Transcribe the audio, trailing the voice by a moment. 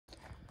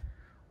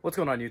What's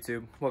going on,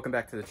 YouTube? Welcome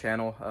back to the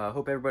channel.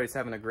 Hope everybody's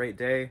having a great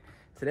day.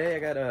 Today I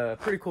got a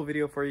pretty cool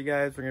video for you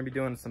guys. We're gonna be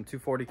doing some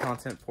 240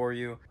 content for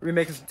you. We're gonna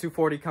be making some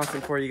 240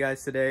 content for you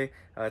guys today.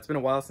 It's been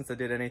a while since I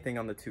did anything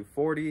on the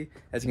 240.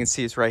 As you can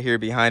see, it's right here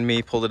behind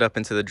me. Pulled it up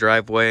into the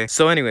driveway.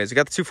 So anyways, we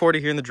got the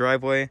 240 here in the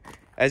driveway.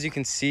 As you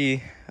can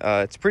see,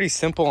 it's pretty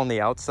simple on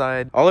the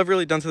outside. All I've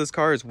really done to this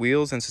car is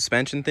wheels and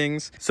suspension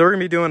things. So we're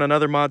gonna be doing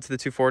another mod to the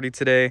 240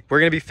 today. We're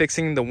gonna be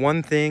fixing the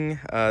one thing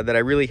that I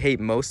really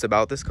hate most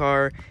about this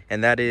car,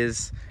 and that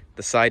is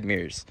the side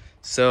mirrors.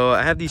 So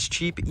I have these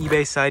cheap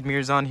eBay side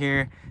mirrors on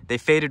here. They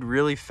faded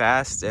really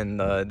fast, and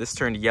this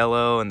turned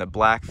yellow and the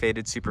black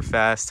faded super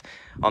fast.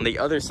 On the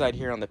other side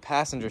here, on the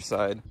passenger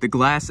side, the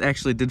glass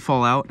actually did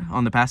fall out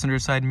on the passenger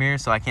side mirror,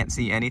 so I can't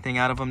see anything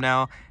out of them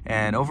now.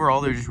 And overall,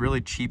 they're just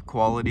really cheap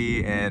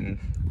quality and,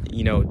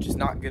 you know, just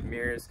not good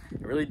mirrors.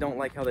 I really don't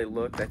like how they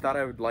looked. I thought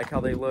I would like how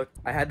they looked.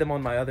 I had them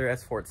on my other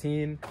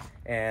S14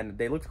 and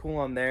they looked cool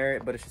on there,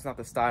 but it's just not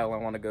the style I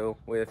want to go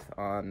with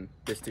on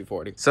this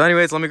 240. So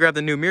anyways, let me grab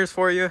the new mirrors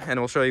for you and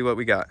we'll show you what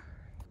we got.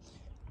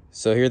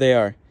 So here they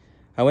are.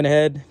 I went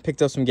ahead,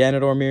 picked up some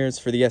GANADOR mirrors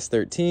for the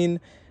S13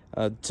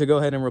 to go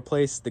ahead and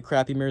replace the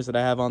crappy mirrors that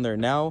I have on there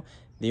now.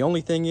 The only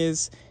thing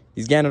is,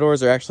 these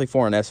GANADORs are actually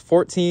for an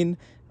S14.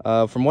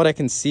 From what I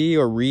can see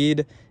or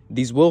read,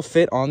 these will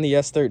fit on the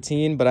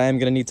S13, but I am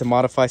going to need to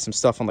modify some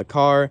stuff on the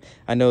car.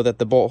 I know that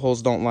the bolt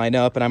holes don't line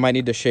up, and I might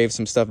need to shave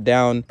some stuff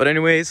down. But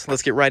anyways,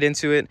 let's get right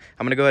into it.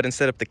 I'm going to go ahead and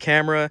set up the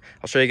camera.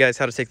 I'll show you guys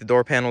how to take the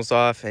door panels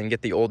off and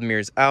get the old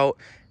mirrors out.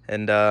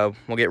 And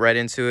we'll get right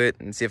into it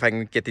and see if I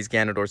can get these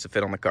GANADORs to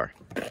fit on the car.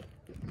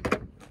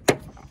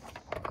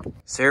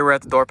 So here we're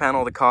at the door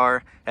panel of the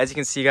car. As you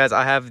can see, guys,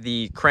 I have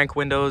the crank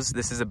windows.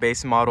 This is a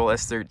base model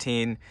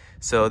S13.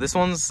 So this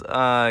one's,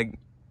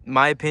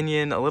 my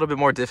opinion, a little bit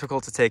more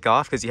difficult to take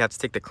off because you have to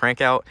take the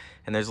crank out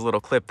and there's a little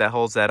clip that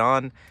holds that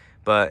on.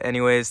 But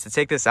anyways, to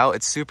take this out,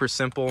 it's super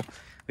simple.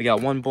 We got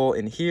one bolt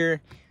in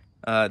here.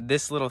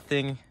 This little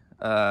thing,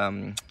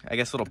 I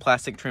guess little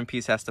plastic trim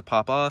piece has to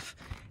pop off.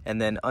 And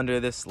then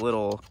under this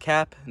little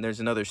cap, there's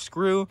another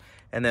screw.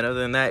 And then other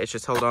than that, it's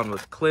just held on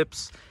with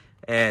clips.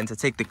 And to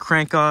take the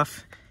crank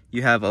off,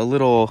 you have a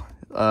little,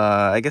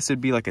 I guess it would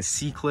be like a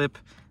C-clip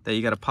that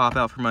you got to pop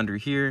out from under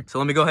here. So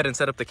let me go ahead and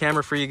set up the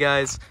camera for you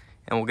guys,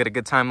 and we'll get a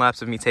good time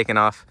lapse of me taking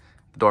off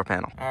the door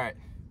panel. All right,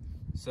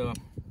 so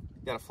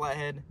you got a flat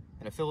head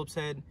and a Phillips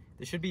head.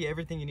 This should be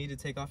everything you need to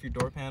take off your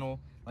door panel.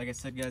 Like I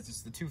said, guys,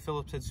 it's the two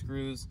Phillips head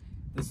screws.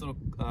 This little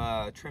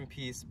trim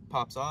piece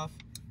pops off,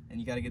 and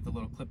you got to get the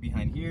little clip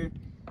behind here.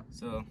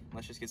 So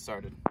let's just get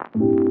started.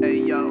 Hey,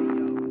 yo.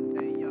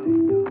 Hey, yo.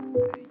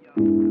 Hey, yo.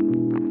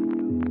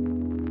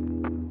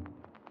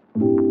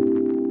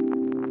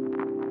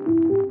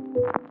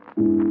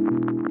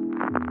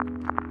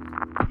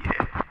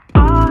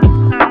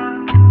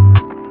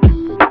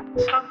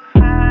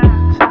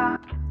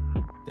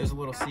 There's a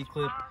little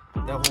C-clip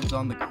that holds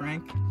on the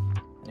crank,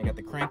 and I got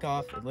the crank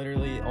off. It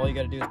literally, all you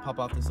got to do is pop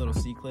off this little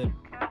C-clip,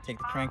 take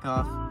the crank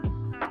off.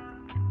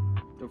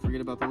 Don't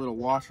forget about the little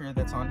washer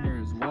that's on here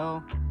as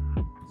well.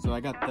 So I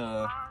got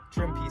the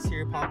trim piece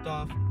here popped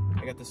off.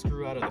 I got the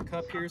screw out of the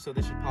cup here, so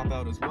this should pop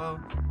out as well.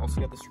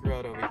 Also got the screw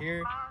out over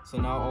here. So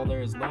now all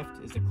there is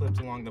left is the clips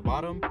along the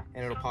bottom,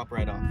 and it'll pop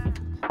right off.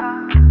 Just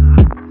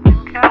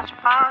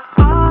pop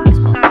out.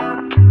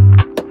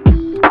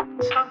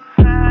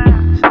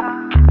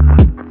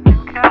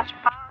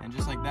 And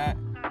just like that,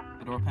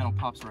 the door panel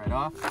pops right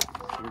off.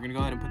 So we're gonna go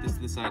ahead and put this to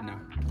the side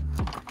now.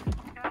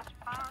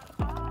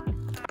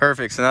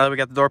 Perfect, so now that we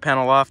got the door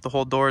panel off, the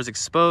whole door is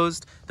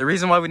exposed. The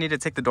reason why we need to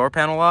take the door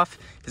panel off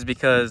is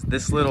because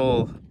this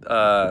little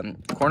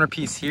corner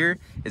piece here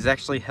is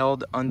actually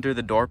held under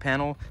the door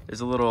panel.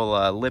 There's a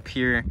little lip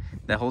here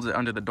that holds it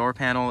under the door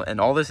panel, and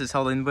all this is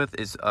held in with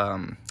is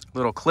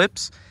little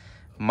clips.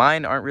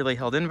 Mine aren't really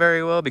held in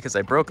very well because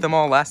I broke them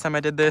all last time I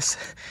did this,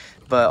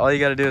 but all you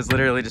gotta do is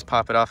literally just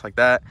pop it off like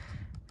that,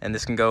 and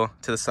this can go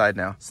to the side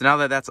now. So now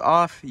that that's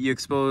off, you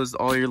exposed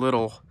all your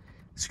little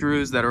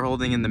screws that are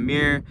holding in the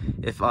mirror.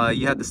 If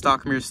you had the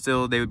stock mirror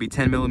still, they would be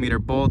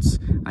 10mm bolts.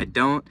 I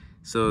don't,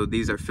 so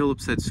these are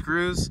Phillips head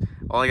screws.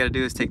 All I gotta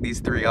do is take these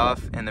three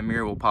off and the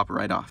mirror will pop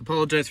right off.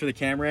 Apologize for the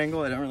camera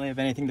angle. I don't really have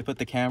anything to put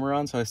the camera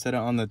on, so I set it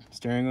on the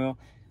steering wheel,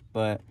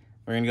 but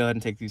we're gonna go ahead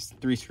and take these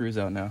three screws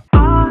out now.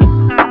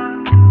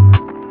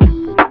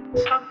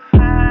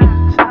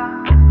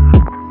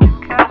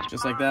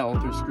 Just like that, all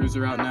three screws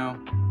are out now,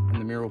 and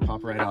the mirror will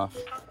pop right off.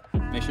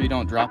 Make sure you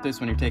don't drop this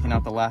when you're taking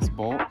out the last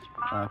bolt,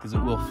 because it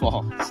will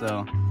fall.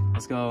 So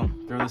let's go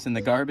throw this in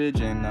the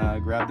garbage and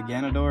grab the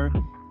GANADOR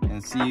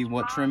and see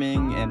what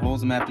trimming and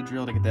holes I'm gonna have to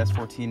drill to get the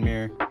S14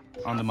 mirror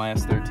onto my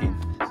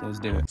S13. So let's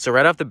do it. So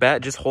right off the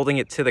bat, just holding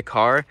it to the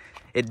car,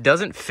 it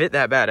doesn't fit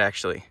that bad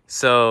actually.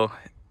 So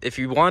if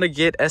you want to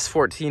get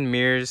S14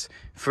 mirrors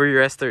for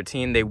your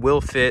S13, they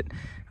will fit.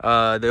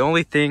 The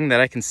only thing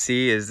that I can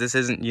see is this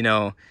isn't, you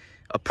know,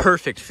 a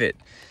perfect fit.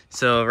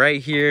 So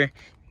right here,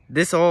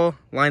 this all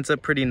lines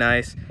up pretty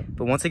nice,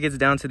 but once it gets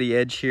down to the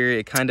edge here,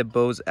 it kind of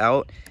bows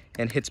out,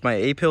 and hits my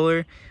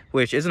A-pillar,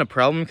 which isn't a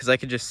problem because I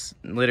could just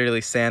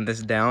literally sand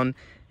this down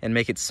and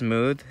make it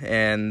smooth,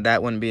 and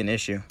that wouldn't be an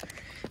issue.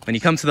 When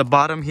you come to the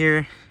bottom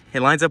here,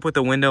 it lines up with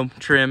the window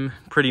trim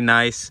pretty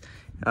nice.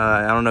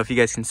 I don't know if you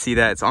guys can see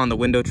that. It's on the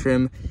window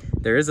trim.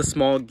 There is a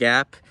small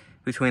gap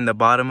between the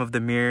bottom of the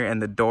mirror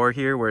and the door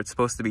here where it's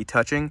supposed to be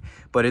touching,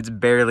 but it's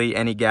barely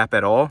any gap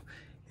at all.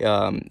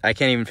 I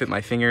can't even fit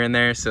my finger in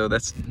there, so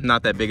that's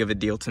not that big of a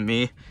deal to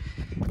me.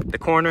 The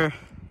corner,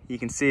 you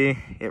can see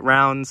it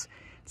rounds.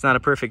 It's not a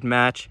perfect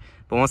match,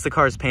 but once the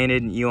car is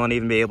painted, you won't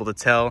even be able to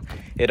tell.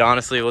 It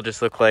honestly will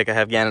just look like I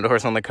have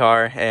GANADORS on the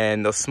car,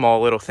 and those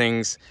small little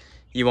things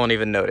you won't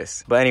even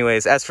notice. But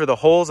anyways, as for the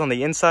holes on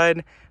the inside,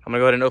 I'm gonna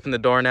go ahead and open the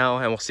door now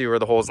and we'll see where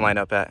the holes line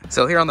up at.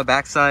 So here on the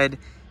back side,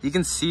 you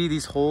can see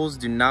these holes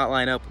do not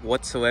line up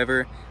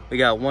whatsoever. We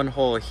got one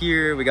hole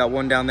here, we got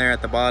one down there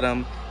at the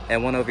bottom,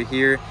 and one over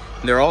here.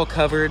 They're all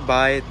covered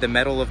by the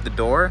metal of the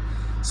door.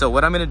 So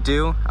what I'm gonna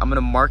do, I'm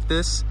gonna mark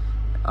this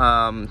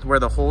where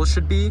the holes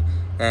should be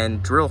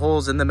and drill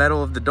holes in the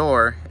metal of the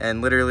door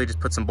and literally just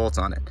put some bolts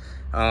on it.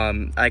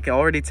 I can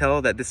already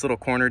tell that this little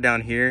corner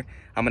down here,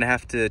 I'm gonna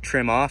have to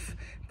trim off,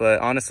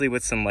 but honestly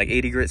with some like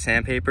 80 grit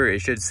sandpaper, it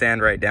should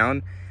sand right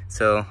down.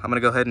 So I'm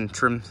gonna go ahead and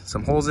trim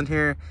some holes in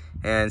here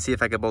and see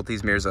if I can bolt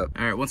these mirrors up.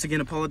 All right, once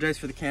again, apologize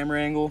for the camera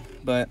angle,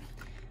 but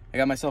I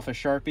got myself a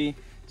Sharpie.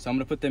 So I'm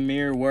gonna put the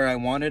mirror where I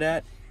want it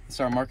at and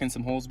start marking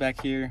some holes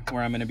back here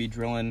where I'm gonna be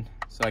drilling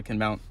so I can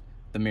mount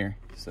the mirror.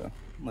 So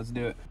let's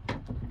do it.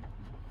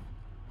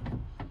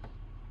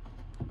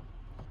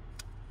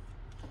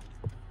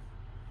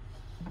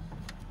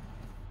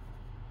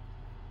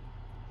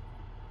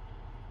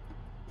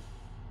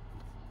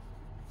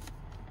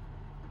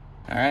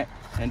 All right,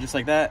 and just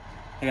like that,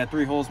 I got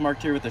 3 holes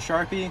marked here with the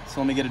Sharpie. So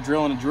let me get a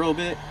drill and a drill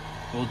bit.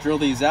 We'll drill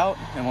these out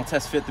and we'll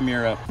test fit the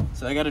mirror up.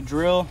 So I got a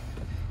drill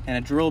and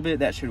a drill bit,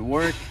 that should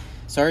work.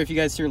 Sorry if you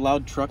guys hear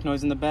loud truck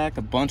noise in the back.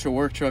 A bunch of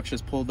work trucks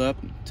just pulled up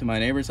to my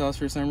neighbor's house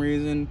for some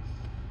reason.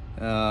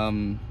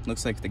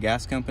 Looks like the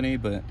gas company,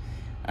 but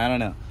I don't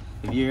know.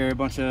 If you hear a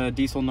bunch of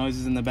diesel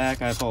noises in the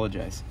back, I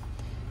apologize.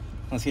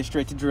 Let's get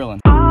straight to drilling.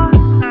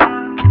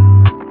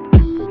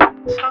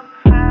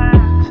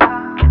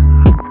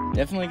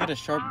 Definitely get a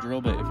sharp drill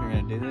bit if you're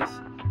gonna do this,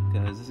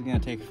 because this is gonna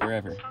take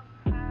forever.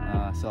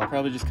 So I'll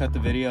probably just cut the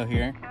video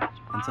here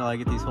until I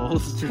get these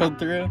holes drilled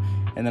through,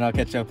 and then I'll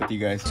catch up with you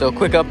guys. So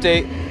quick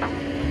update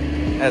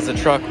as the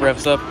truck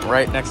revs up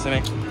right next to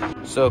me.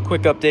 So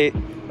quick update,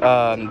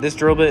 this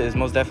drill bit is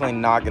most definitely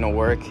not gonna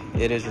work.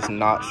 It is just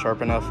not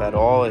sharp enough at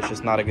all. It's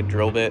just not a good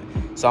drill bit.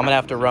 So I'm gonna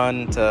have to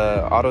run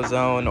to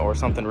AutoZone or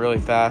something really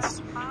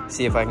fast,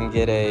 see if I can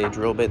get a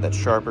drill bit that's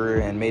sharper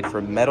and made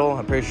for metal.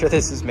 I'm pretty sure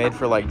this is made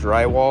for like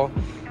drywall.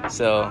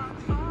 So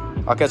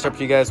I'll catch up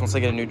with you guys once I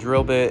get a new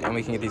drill bit and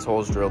we can get these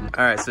holes drilled.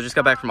 All right, so just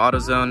got back from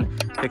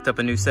AutoZone, picked up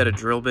a new set of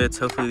drill bits.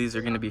 Hopefully these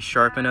are gonna be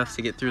sharp enough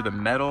to get through the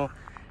metal.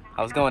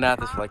 I was going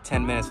at this for like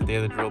 10 minutes with the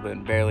other drill bit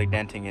and barely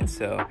denting it,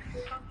 so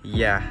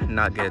yeah,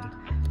 not good.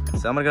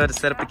 So I'm gonna go ahead and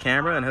set up the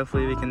camera and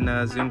hopefully we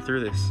can zoom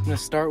through this. I'm gonna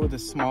start with a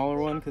smaller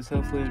one because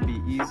hopefully it'll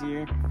be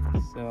easier.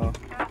 So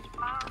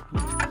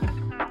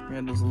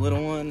grab this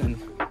little one and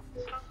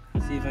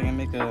see if I can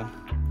make a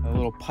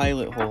little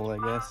pilot hole, I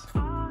guess.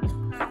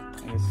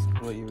 I guess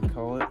what you would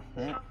call it,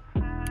 right?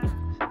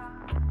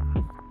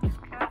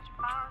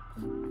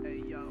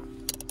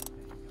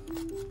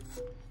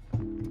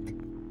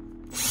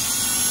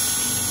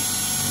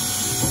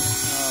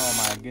 Oh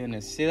my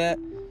goodness, see that?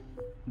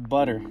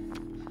 Butter.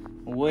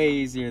 Way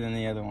easier than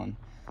the other one.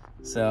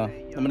 So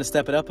I'm gonna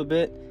step it up a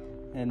bit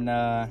and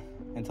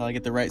until I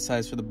get the right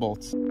size for the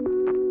bolts.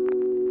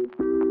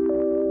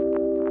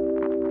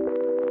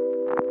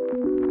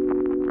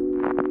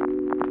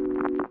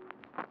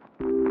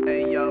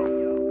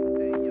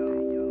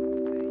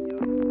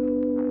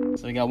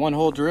 So we got one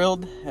hole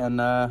drilled, and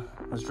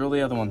let's drill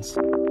the other ones.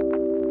 So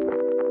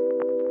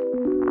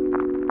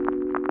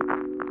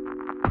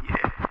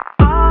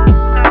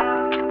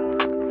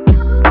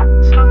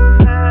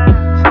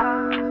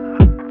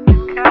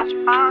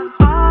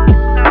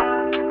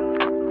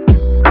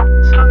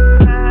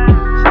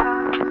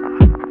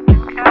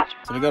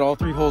we got all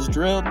 3 holes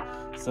drilled,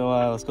 so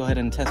let's go ahead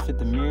and test fit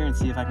the mirror and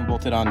see if I can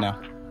bolt it on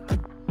now.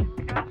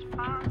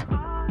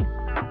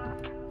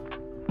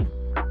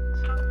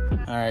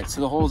 All right,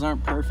 so the holes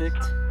aren't perfect.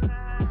 I'm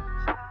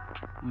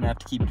gonna have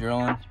to keep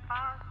drilling.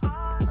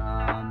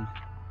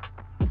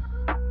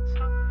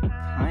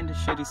 Kind of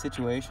shitty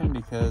situation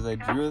because I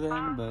drew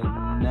them, but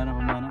none of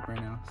them line up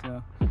right now,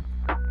 so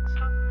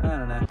I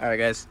don't know. All right,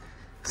 guys,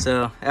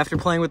 so after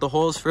playing with the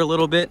holes for a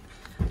little bit,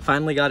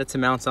 finally got it to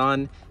mount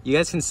on. You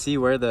guys can see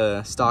where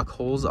the stock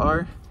holes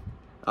are.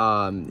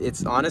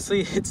 It's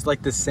honestly, it's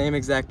like the same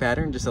exact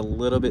pattern, just a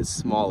little bit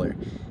smaller.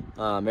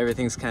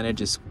 Everything's kind of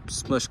just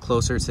smushed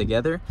closer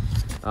together.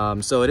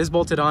 So it is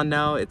bolted on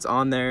now, it's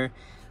on there.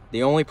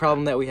 The only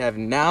problem that we have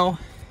now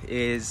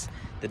is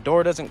the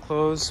door doesn't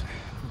close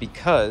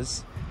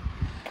because,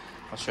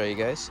 I'll show you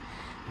guys,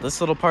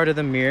 this little part of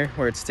the mirror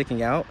where it's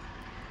sticking out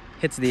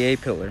hits the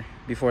A-pillar.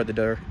 before the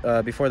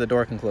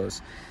door can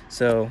close.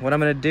 So what I'm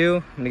gonna do,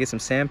 I'm gonna get some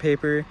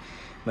sandpaper.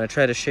 I'm gonna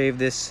try to shave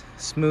this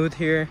smooth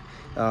here,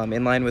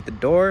 in line with the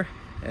door,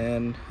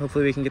 and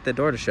hopefully we can get the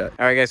door to shut.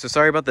 All right guys, so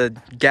sorry about the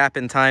gap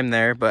in time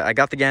there, but I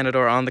got the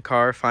GANADOR on the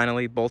car,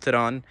 finally bolted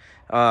on.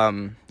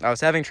 I was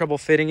having trouble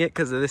fitting it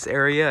because of this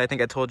area. I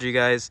think I told you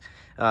guys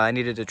I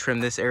needed to trim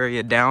this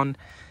area down.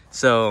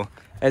 So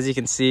as you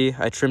can see,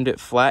 I trimmed it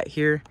flat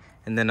here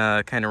and then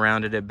kind of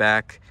rounded it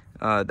back.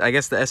 I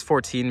guess the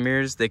S14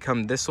 mirrors, they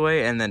come this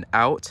way and then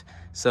out.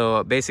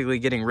 So basically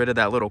getting rid of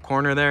that little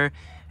corner there,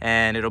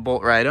 and it'll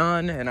bolt right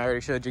on. And I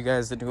already showed you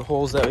guys the new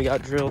holes that we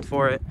got drilled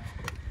for it.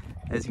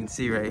 As you can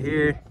see right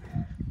here,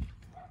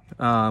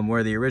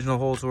 where the original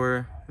holes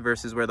were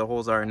versus where the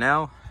holes are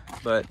now.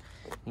 But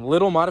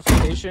little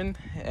modification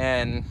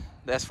and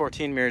the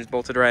S14 mirrors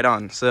bolted right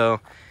on. So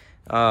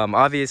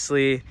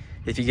obviously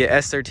if you get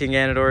S13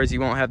 GANADORs,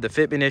 you won't have the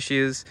fitment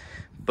issues,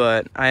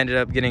 but I ended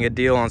up getting a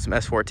deal on some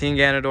S14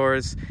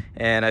 GANADORs,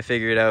 and I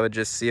figured I would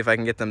just see if I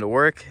can get them to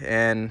work,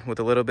 and with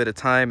a little bit of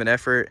time and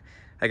effort,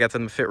 I got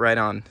them to fit right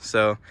on.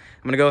 So I'm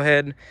gonna go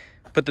ahead,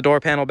 put the door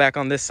panel back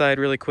on this side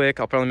really quick.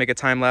 I'll probably make a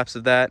time lapse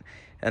of that,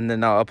 and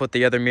then I'll put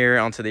the other mirror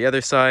onto the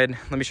other side.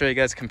 Let me show you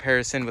guys a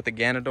comparison with the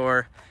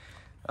GANADOR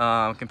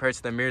compared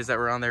to the mirrors that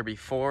were on there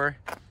before.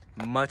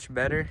 Much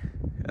better.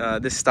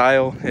 This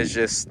style is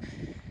just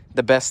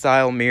the best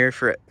style mirror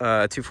for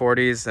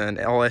 240s and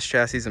all S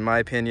chassis in my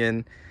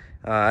opinion.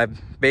 I've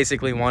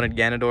basically wanted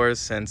GANADORs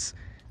since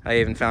I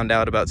even found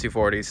out about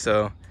 240s,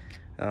 so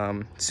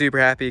super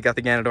happy got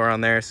the GANADOR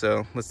on there.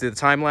 So let's do the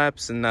time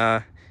lapse and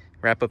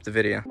wrap up the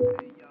video.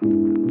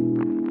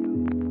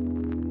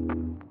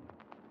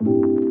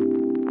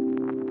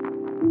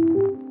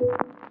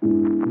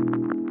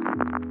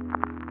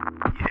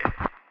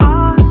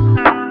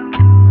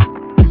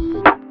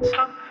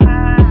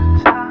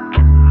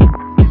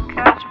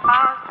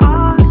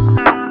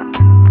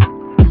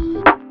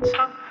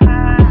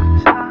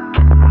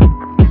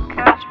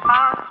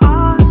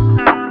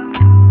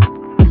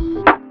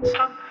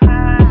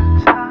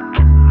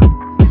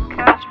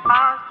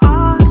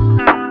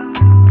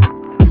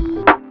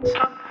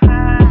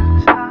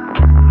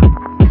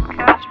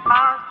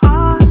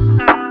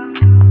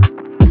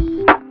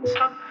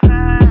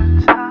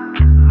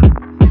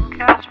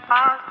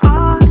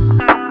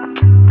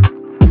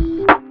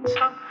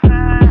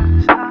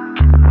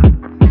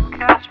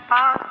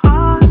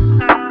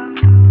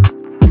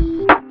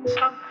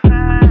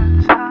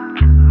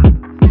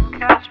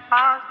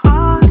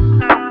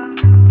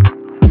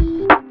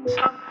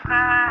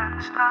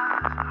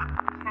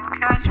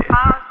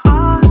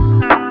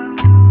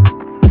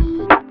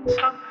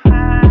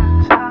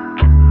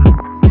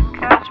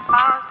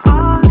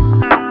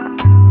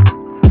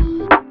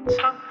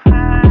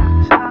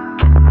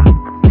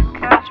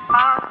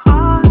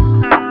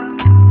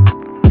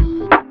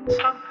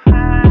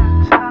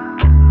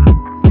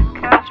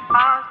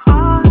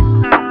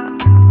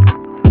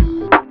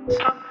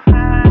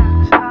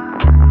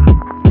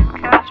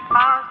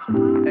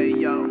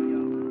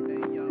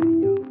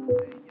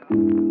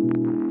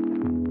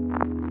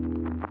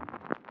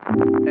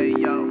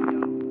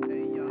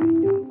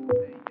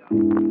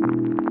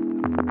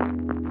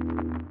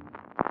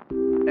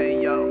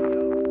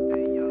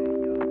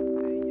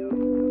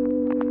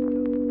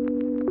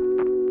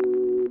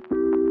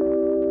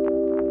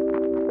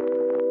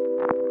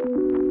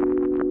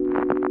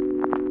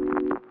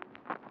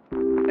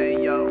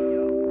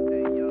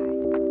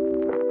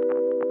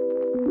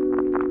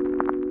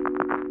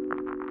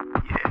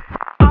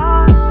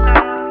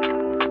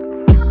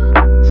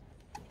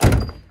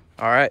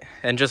 All right,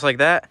 and just like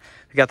that,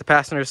 we got the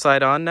passenger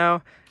side on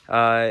now,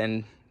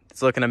 and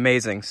it's looking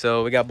amazing.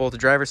 So we got both the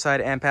driver's side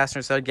and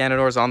passenger side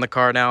GANADORs on the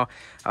car now.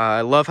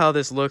 I love how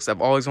this looks.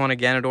 I've always wanted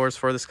GANADORs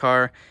for this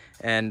car,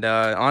 and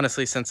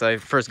honestly, since I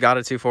first got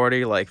a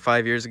 240 like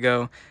 5 years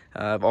ago,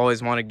 I've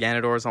always wanted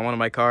GANADORs on one of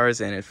my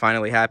cars, and it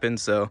finally happened.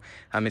 So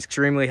I'm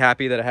extremely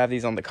happy that I have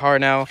these on the car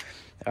now,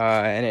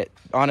 and it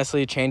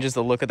honestly changes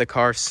the look of the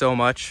car so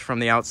much from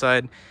the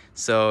outside,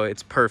 so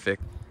it's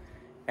perfect.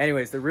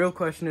 Anyways, the real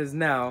question is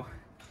now,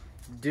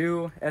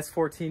 do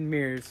S14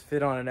 mirrors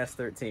fit on an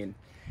S13?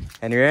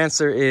 And your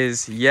answer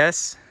is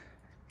yes,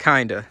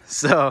 kinda.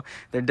 So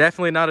they're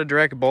definitely not a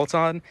direct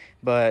bolt-on,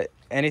 but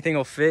anything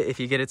will fit if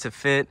you get it to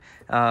fit.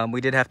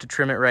 We did have to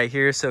trim it right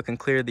here so it can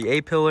clear the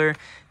A-pillar,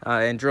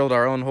 and drilled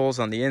our own holes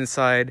on the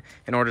inside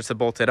in order to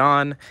bolt it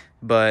on,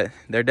 but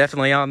they're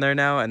definitely on there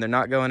now and they're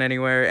not going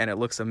anywhere, and it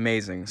looks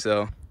amazing.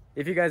 So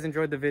if you guys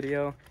enjoyed the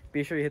video,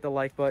 be sure you hit the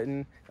like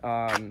button.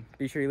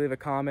 Be sure you leave a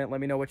comment. Let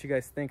me know what you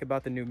guys think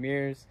about the new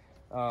mirrors,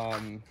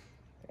 and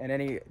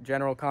any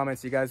general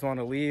comments you guys want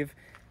to leave.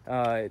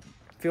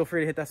 Feel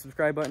free to hit that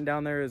subscribe button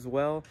down there as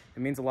well.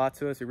 It means a lot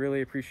to us. We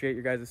really appreciate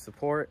your guys'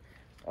 support.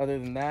 Other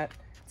than that,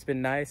 it's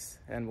been nice,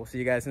 and we'll see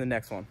you guys in the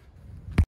next one.